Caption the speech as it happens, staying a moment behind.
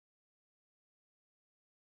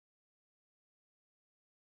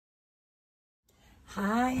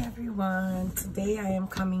Hi everyone, today I am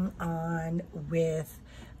coming on with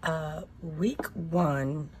week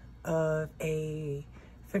 1 of a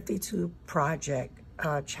 52 project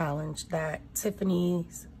challenge that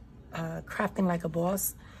Tiffany's Crafting Like a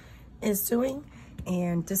Boss is doing,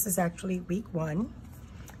 and this is actually week 1,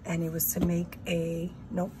 and it was to make a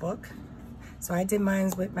notebook. So I did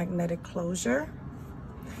mine with magnetic closure,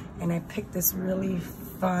 and I picked this really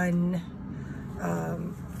fun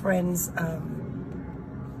Friends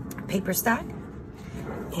paper stack,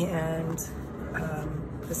 and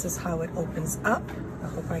this is how it opens up. I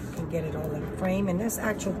hope I can get it all in frame, and there's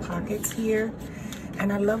actual pockets here,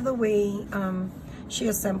 and I love the way she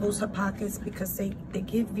assembles her pockets because they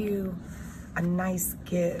give you a nice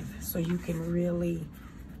give so you can really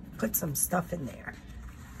put some stuff in there.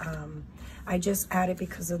 I just added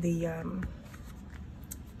because of the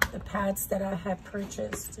pads that I had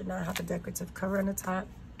purchased did not have a decorative cover on the top.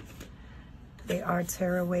 They are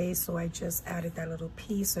tearaway, so I just added that little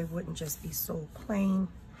piece so it wouldn't just be so plain.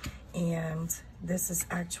 And this is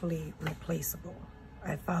actually replaceable.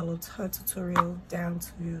 I followed her tutorial down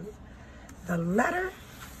to the letter,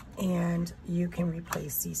 and you can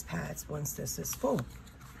replace these pads once this is full.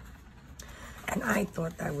 And I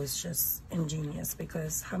thought that was just ingenious,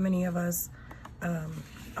 because how many of us are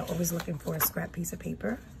always looking for a scrap piece of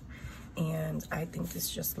paper? And I think this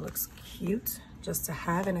just looks cute just to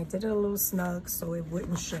have, and I did it a little snug so it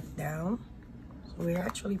wouldn't shift down. So we're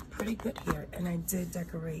actually pretty good here, and I did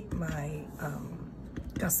decorate my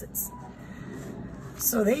gussets.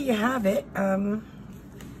 So there you have it,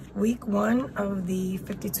 week 1 of the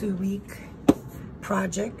 52-week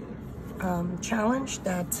project challenge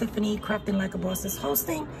that Tiffany Crafting Like a Boss is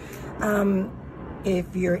hosting.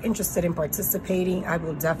 If you're interested in participating, I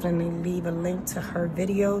will definitely leave a link to her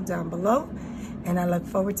video down below, and I look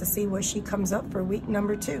forward to see what she comes up for week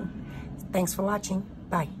number 2. Thanks for watching.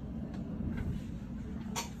 Bye.